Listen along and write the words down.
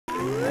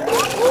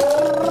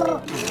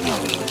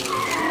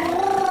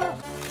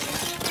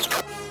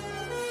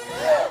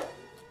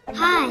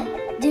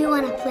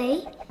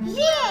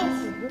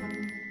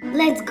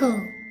Let's go.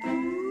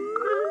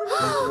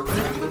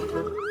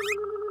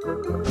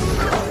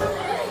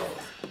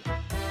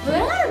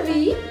 Where are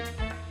we?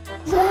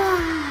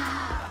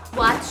 Wow.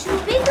 What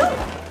should we do?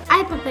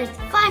 I prepared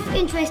 5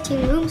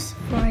 interesting rooms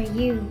for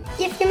you.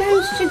 If you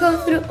manage to go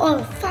through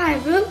all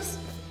 5 rooms,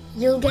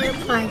 you'll get a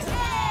prize.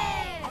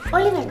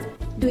 Oliver,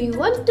 do you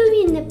want to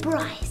win a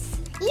prize?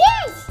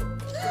 Yes!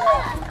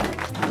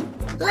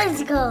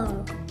 Let's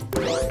go.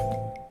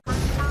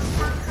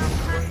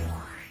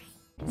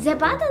 The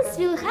buttons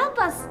will help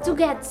us to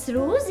get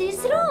through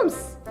these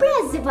rooms.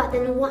 Press the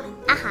button 1.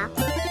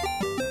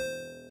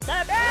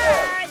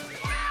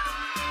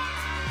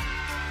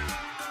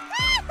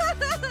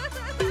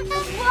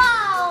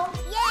 Wow!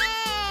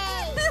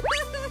 Yay!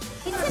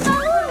 It's a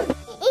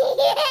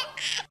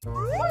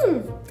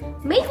balloon.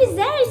 Maybe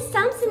there is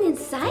something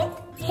inside?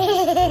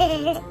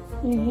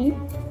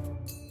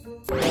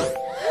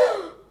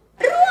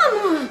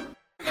 Roma!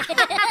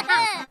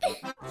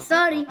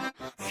 Sorry.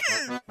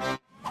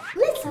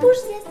 Let's push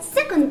the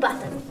second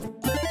button.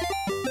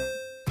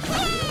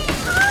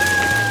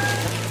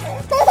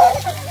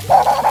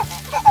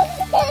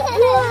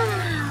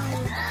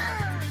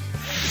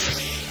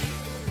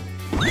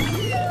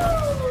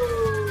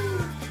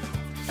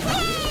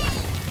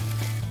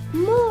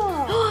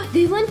 More. Do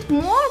you want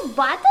more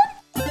buttons?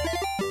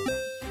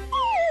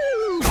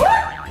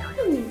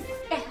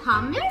 A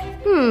hammer?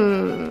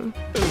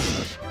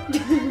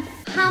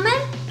 Hammer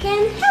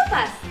can help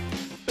us.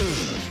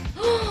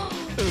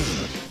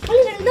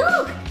 Oliver,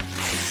 look!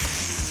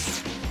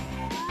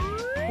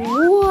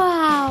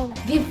 Wow!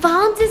 We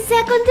found the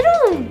second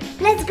room.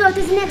 Let's go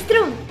to the next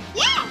room.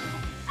 Yes!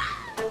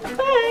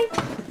 Bye.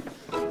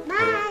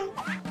 Bye.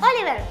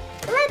 Oliver,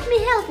 let me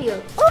help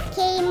you.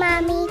 Okay,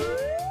 Mommy.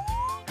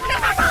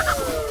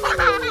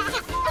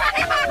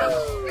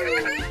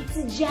 It's a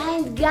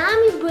giant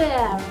gummy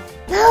bear.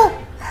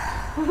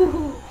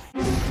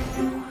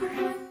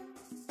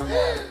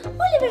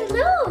 Oliver,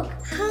 look!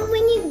 How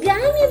many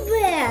gummy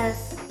bears?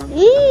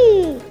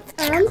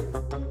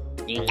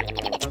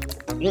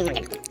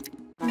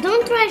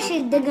 Don't rush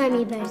it, the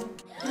gummy bears.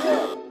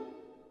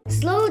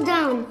 Slow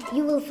down.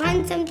 You will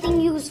find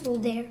something useful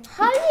there.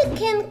 How you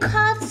can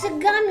cut the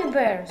gummy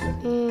bears?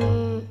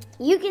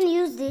 You can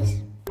use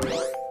this.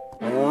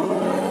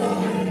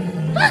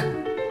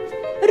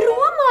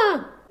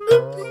 Roma!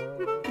 Oops.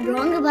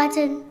 Wrong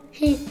button.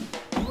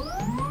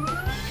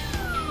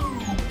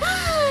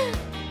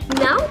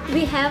 Now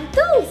we have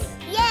tools.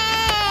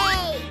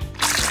 Yay!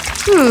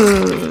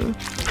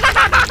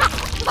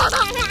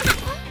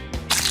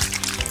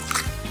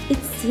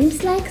 It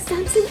seems like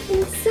something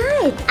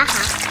inside.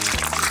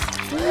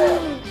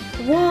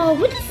 Wow,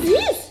 what is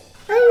this?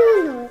 I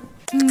don't know.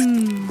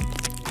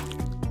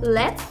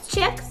 Let's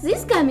check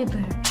this gummy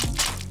bear.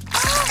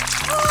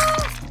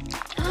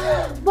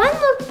 One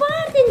more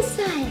part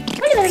inside.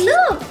 Oliver,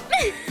 look!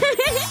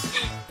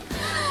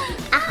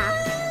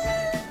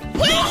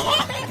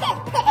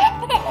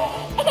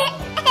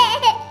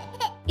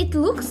 It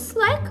looks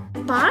like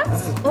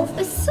parts of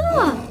a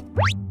saw.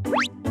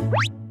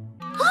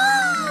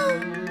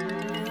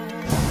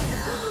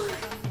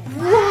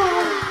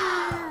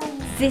 Wow!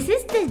 This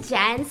is the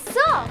giant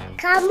saw.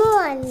 Come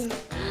on.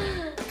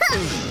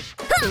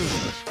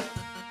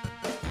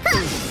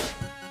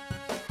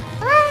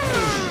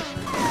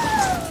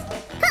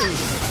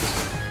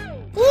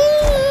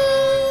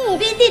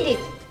 We did it.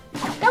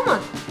 Come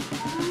on.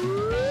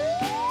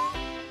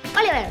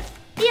 Oliver,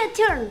 your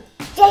turn.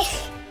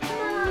 Yes.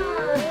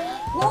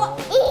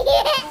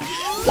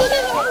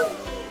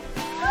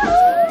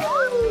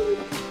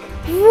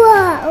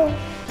 Whoa.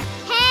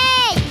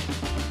 Hey!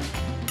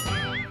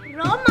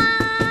 Roma!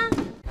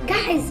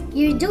 Guys,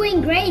 you're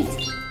doing great.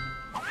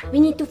 We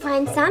need to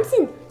find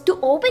something to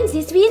open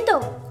this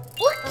window.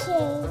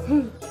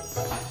 Okay.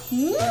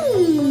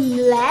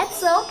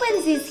 Let's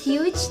open this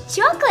huge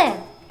chocolate.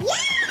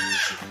 Yeah!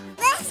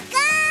 Let's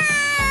go!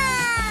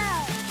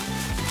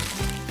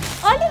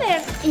 Oliver,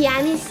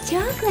 Yanni's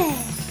chocolate.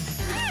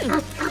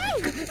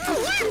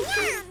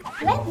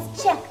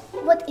 Let's check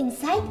what's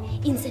inside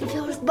in the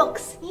first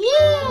box.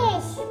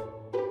 Yes!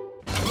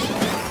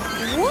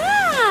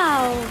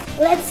 Wow!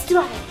 Let's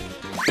try.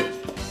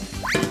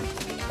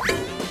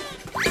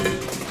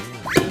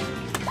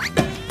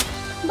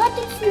 But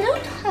it's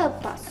not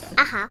help us.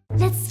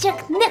 Let's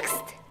check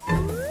next.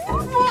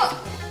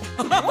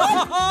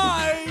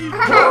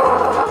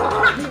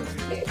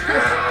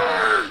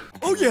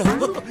 Oh yeah,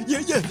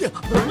 yeah.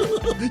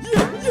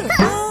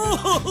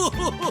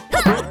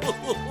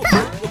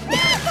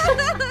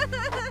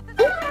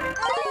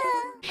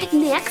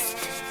 Next.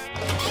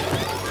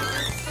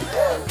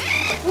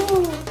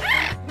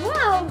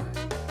 Wow.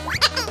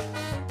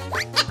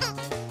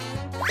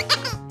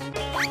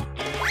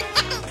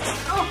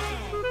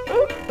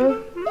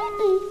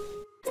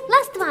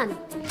 Last one.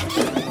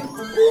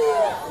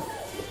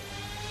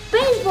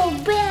 Baseball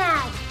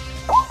bat.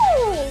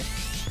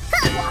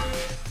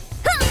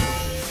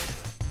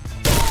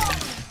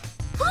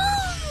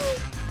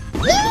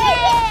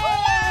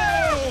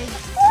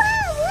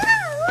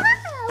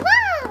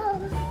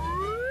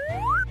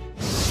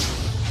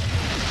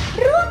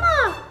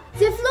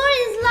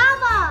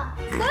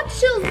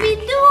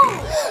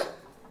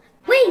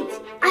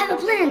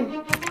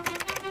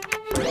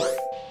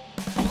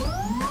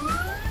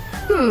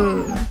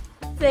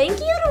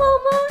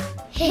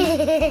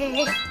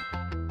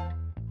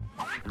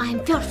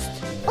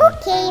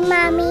 Okay,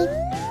 Mommy.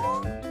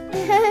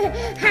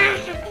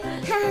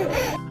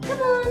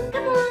 Come on,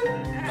 come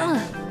on.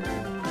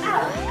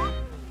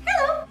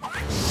 Hello.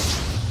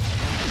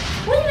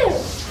 Oliver,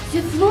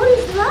 the floor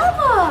is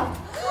lava.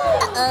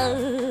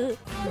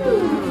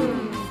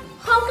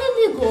 How can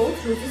we go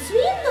through this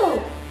window?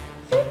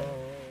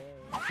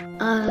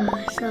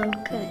 So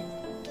good.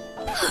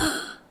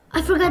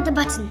 I forgot the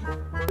button.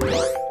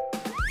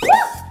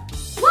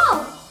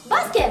 Wow,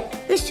 basket.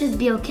 This should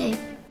be okay.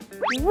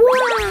 Wow.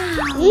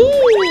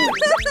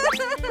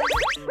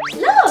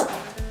 Look.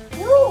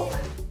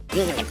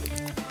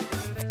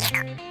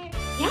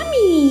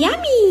 Yummy,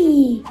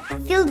 yummy.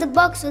 Fill the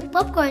box with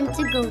popcorn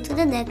to go to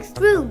the next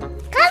room.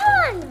 Come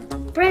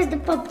on! Press the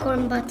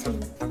popcorn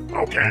button.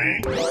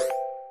 Okay.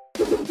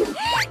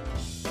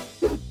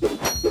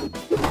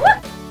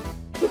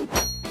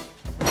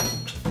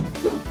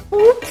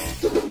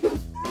 Oops.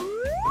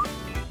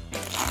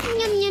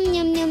 Yum, yum,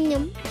 yum, yum,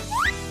 yum.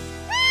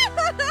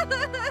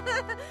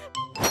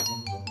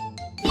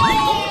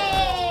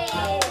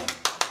 Yay!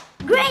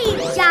 Great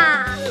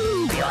job!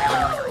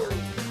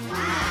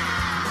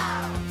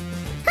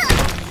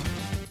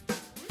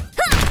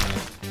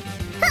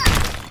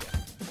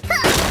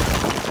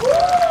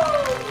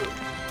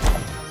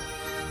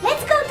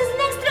 Let's go to the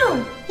next room.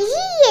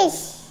 Yes!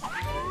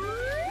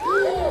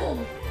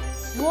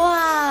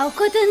 Wow,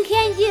 cotton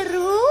candy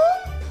room?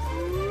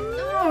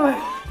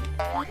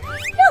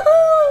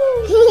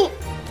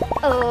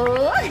 Oh.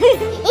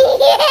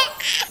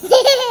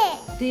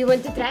 Do you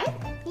want to try?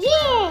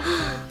 Yeah!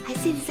 I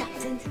see the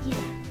substance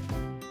here.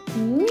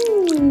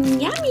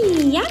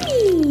 Yummy,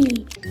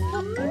 yummy.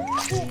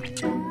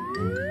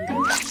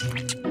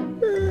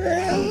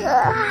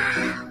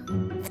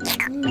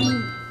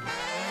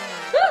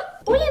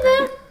 Oliver!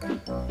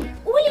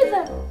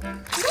 Oliver!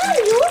 Where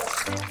are you?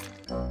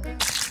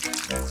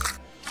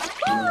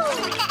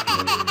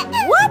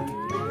 What?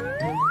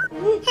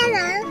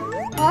 Hello!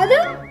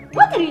 Adam?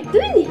 What are you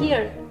doing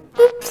here?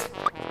 Oops!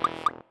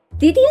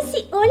 Did you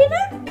see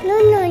Oliver?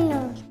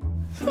 No.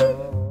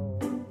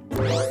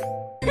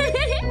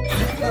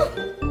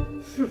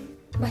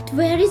 But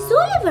where is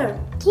Oliver?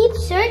 Keep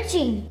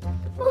searching.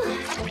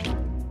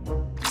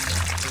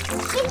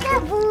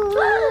 Peekaboo!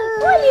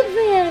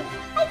 Oliver!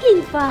 I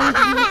can find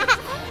you.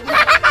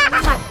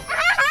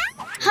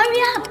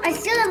 Hurry up! I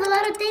still have a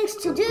lot of things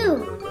to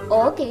do.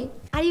 Okay.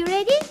 Are you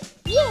ready?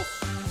 Yes!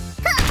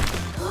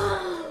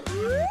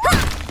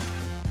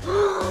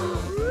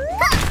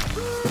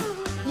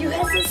 You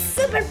have a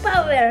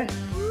superpower.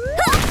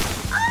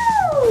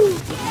 Oh!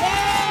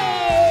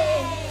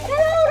 Yay!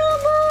 Hello,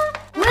 Roma.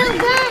 Well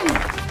done!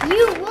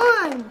 You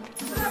won!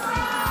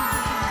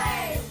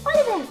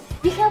 Oliver,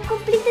 you have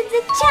completed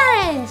the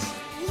challenge.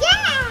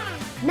 Yeah!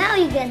 Now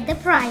you get the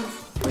prize.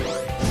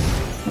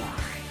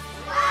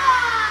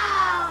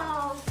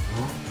 Wow!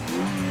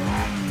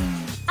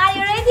 Are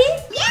you ready?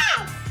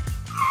 Yes!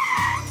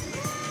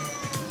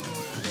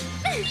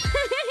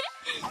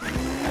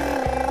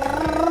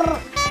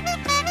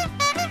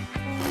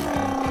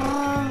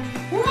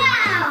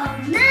 Wow!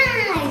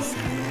 Nice!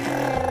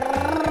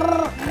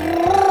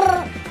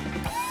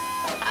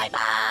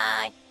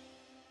 Bye-bye.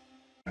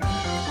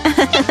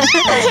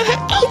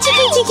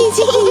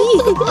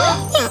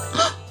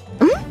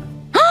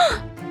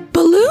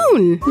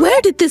 Balloon!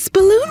 Where did this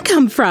balloon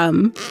come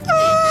from?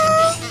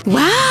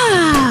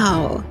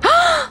 Wow!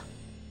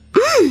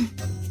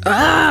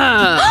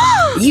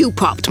 Ah! You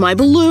popped my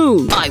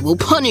balloon. I will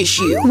punish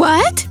you.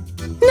 What?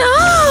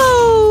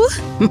 No!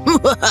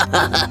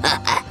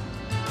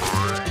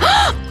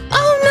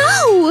 Oh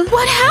no!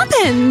 What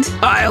happened?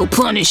 I'll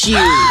punish you.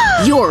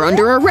 You're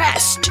under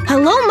arrest.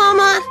 Hello,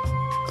 Mama.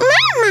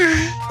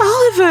 Mama!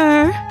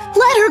 Oliver,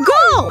 let her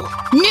go.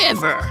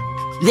 Never.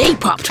 They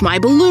popped my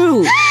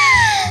balloon.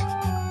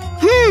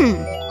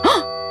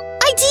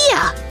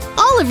 Idea!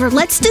 Oliver,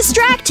 let's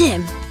distract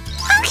him.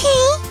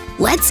 Okay!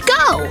 Let's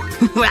go.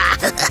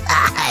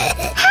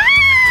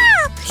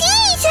 Help!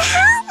 Please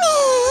help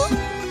me!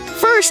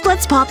 First,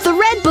 let's pop the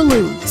red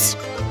balloons.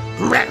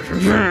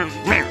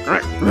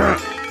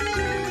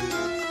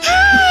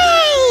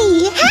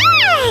 Hey!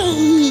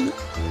 Hey!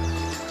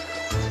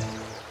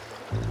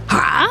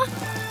 Huh?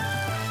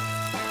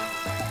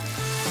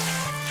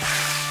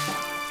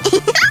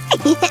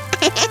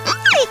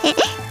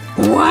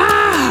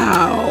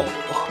 Wow.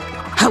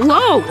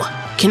 Hello.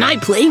 Can I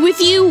play with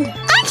you?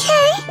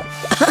 Okay!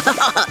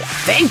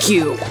 Thank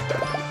you.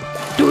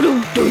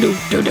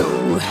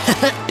 Do-do-do-do-do-do.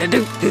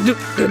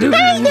 Do-do-do-do-do-do.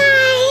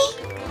 Bye-bye!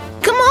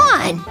 Come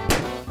on.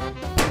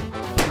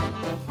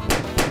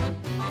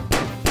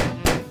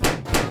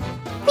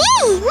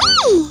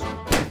 Me!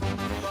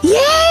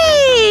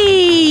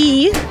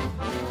 Yay!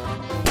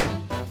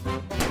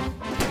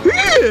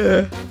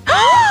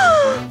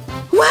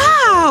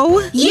 Wow!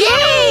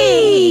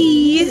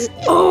 Yay!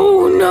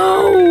 Oh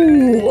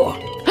no!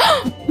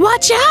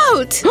 Watch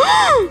out!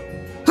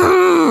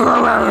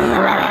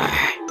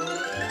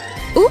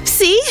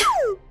 Oopsie!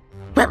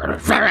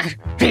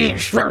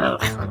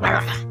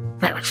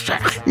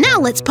 Now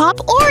let's pop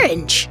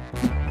orange.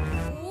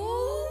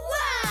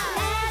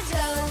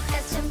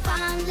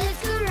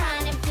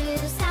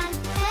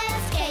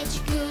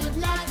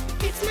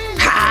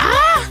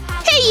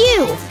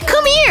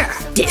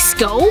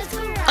 Disco?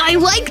 I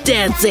like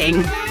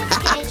dancing.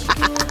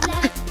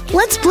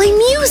 Let's play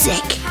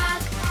music.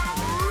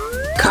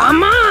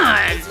 Come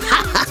on.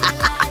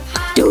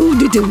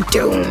 Doom, doom,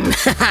 doom.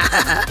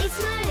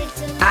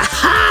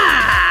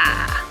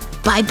 Aha!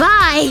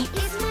 Bye-bye.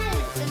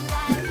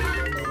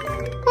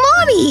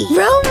 Mommy!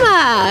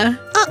 Roma!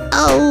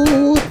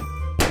 Uh-oh.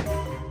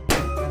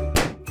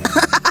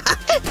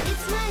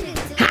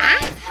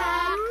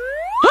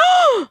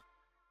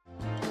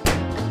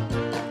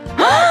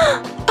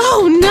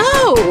 Oh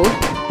no!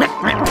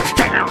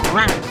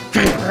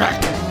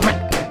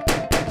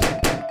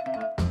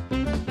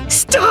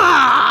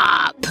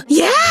 Stop!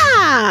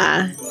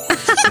 Yeah!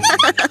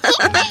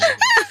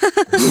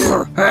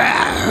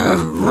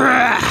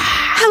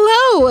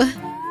 Hello!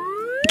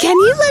 Can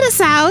you let us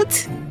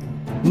out?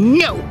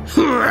 No!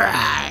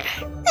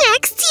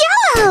 Next,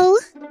 yellow.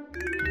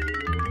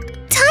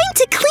 Time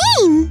to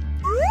clean.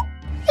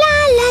 La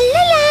la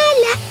la la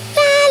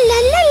la la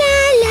la la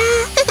la.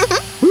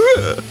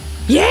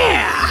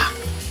 Yeah!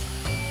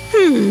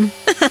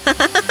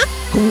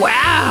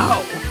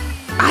 Wow!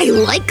 I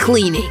like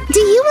cleaning. Do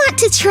you want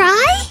to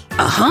try?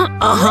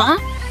 Uh-huh.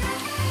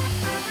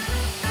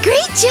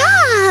 Great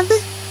job.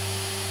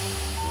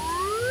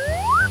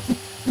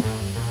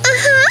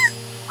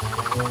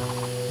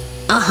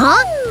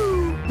 Uh-huh.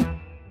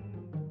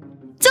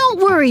 Don't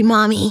worry,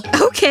 Mommy.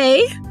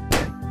 Okay.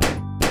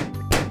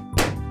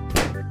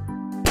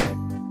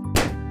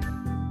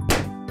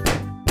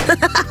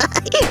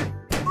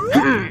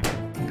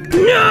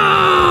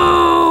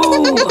 No!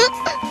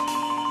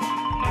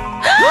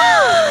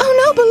 Oh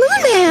no,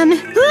 Balloon Man!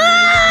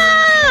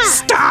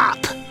 Stop!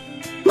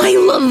 My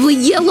lovely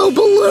yellow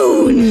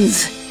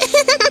balloons!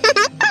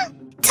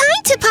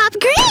 Time to pop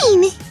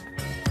green.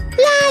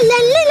 La la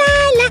la la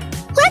la.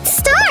 Let's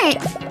start.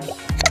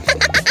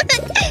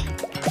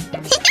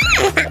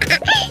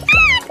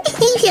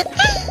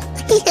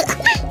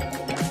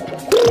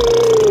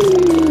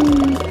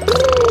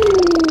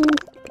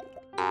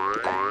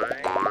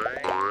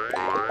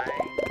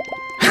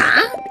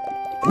 Huh?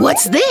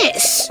 What's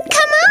this?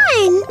 Come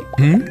on.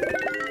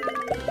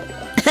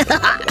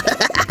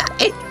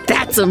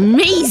 That's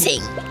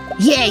amazing!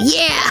 Yeah!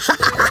 Come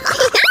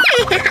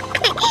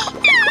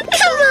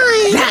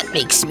on. That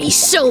makes me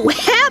so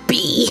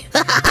happy!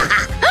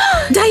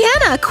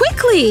 Diana,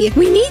 quickly!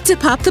 We need to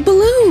pop the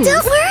balloons!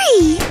 Don't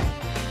worry.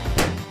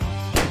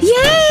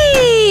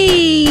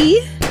 Yay!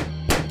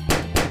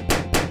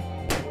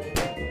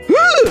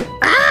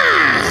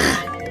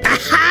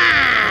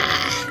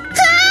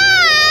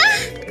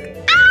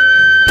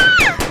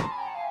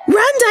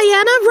 Run,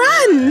 Diana,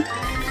 run!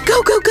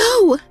 Go, go,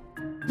 go!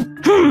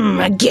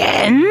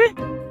 Again?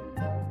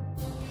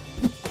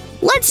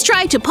 Let's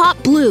try to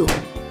pop blue.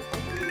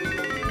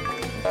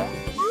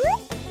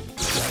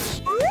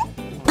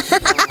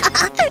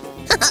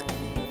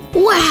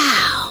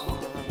 Wow!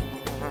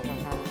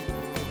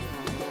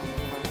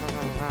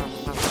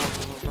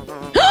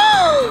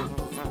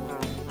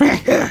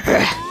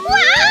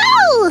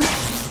 Wow.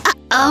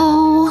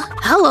 Oh,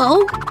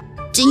 hello.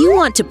 Do you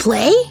want to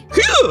play?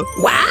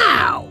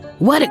 Wow!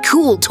 What a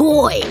cool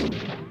toy!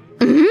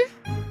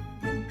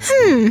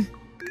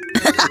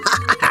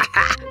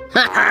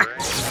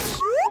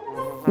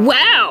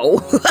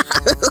 Wow!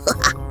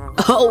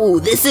 Oh,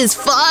 this is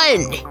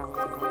fun!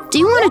 Do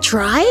you want to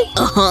try?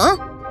 Uh-huh.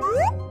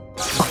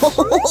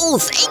 Oh,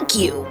 thank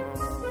you!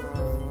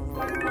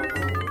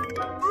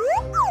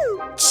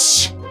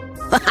 Shh.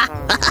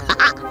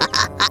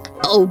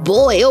 Oh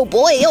boy, oh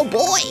boy, oh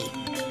boy!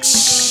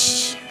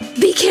 Shh.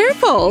 Be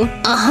careful!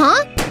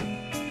 Uh-huh.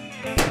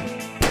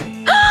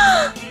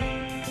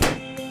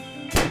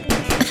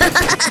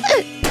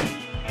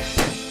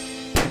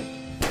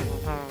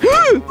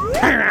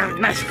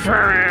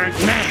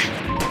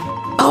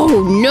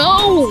 Oh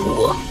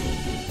no!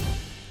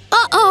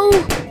 Uh-oh!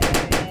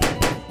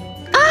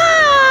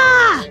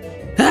 Ah!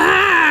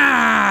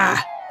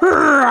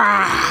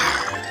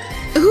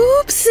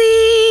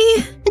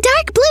 Oopsie!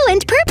 Dark blue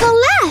and purple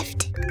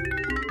left.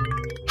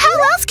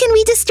 How else can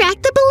we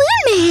distract the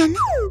balloon man?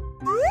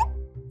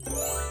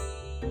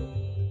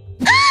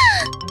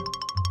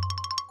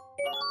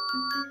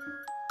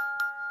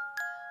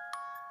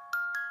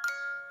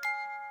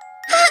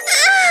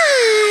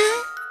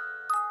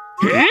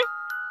 Huh?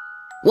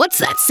 What's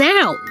that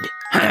sound?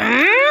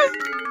 Huh?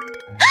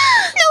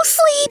 No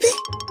sleep.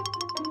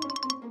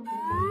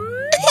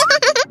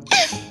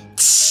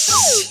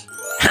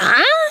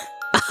 Huh?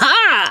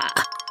 Aha!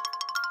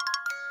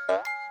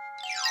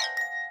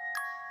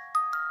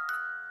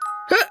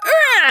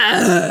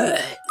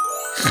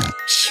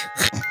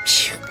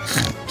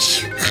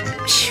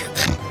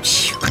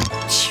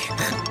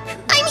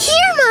 I'm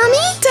here,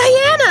 Mommy.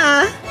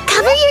 Diana!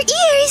 Cover your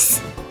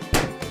ears.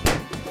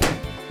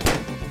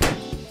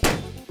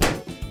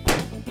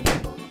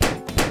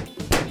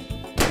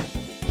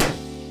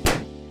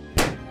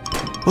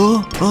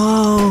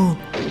 Oh.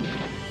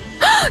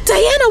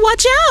 Diana,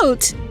 watch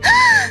out!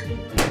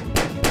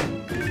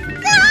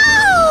 No!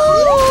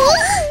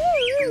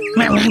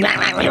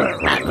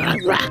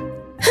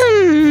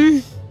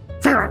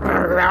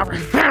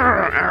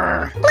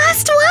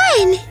 Last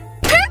one!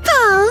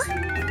 Purple!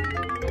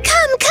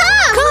 Come,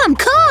 come!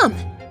 Come!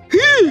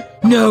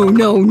 No,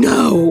 no,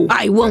 no!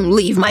 I won't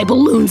leave my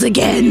balloons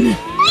again!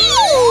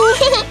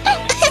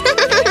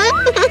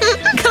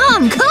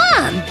 Come!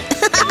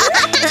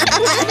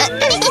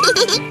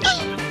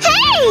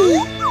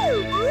 Hey!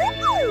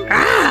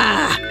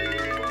 Ah!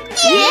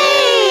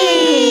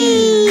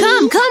 Yay!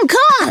 Come!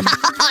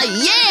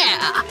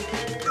 Yeah!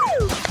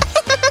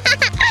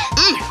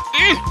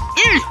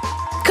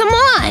 Come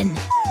on!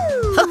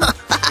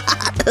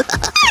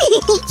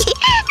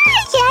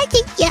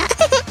 Yeah.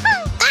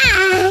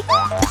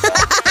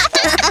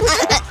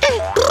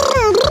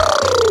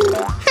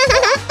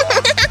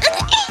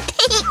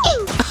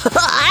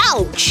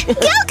 Ouch!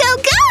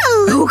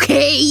 Go!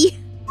 Okay.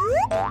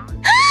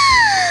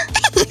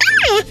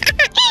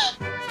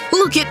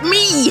 Look at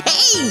me!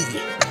 Hey!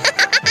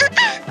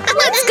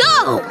 Let's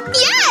go!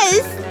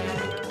 Yes!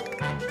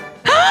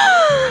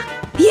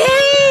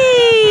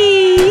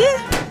 Yay!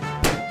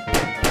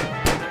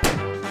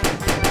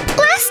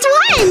 Last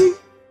one!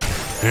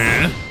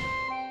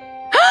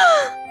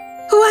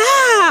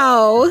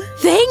 Wow!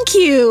 Thank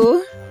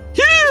you!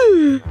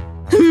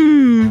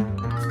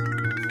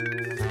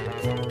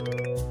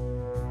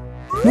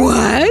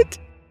 What?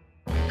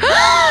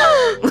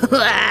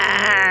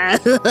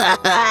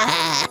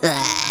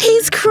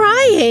 He's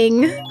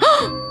crying!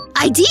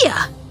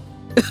 Idea!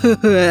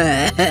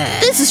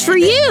 This is for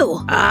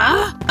you!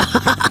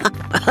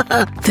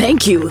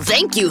 Thank you!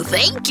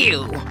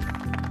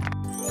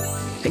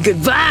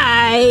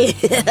 Goodbye!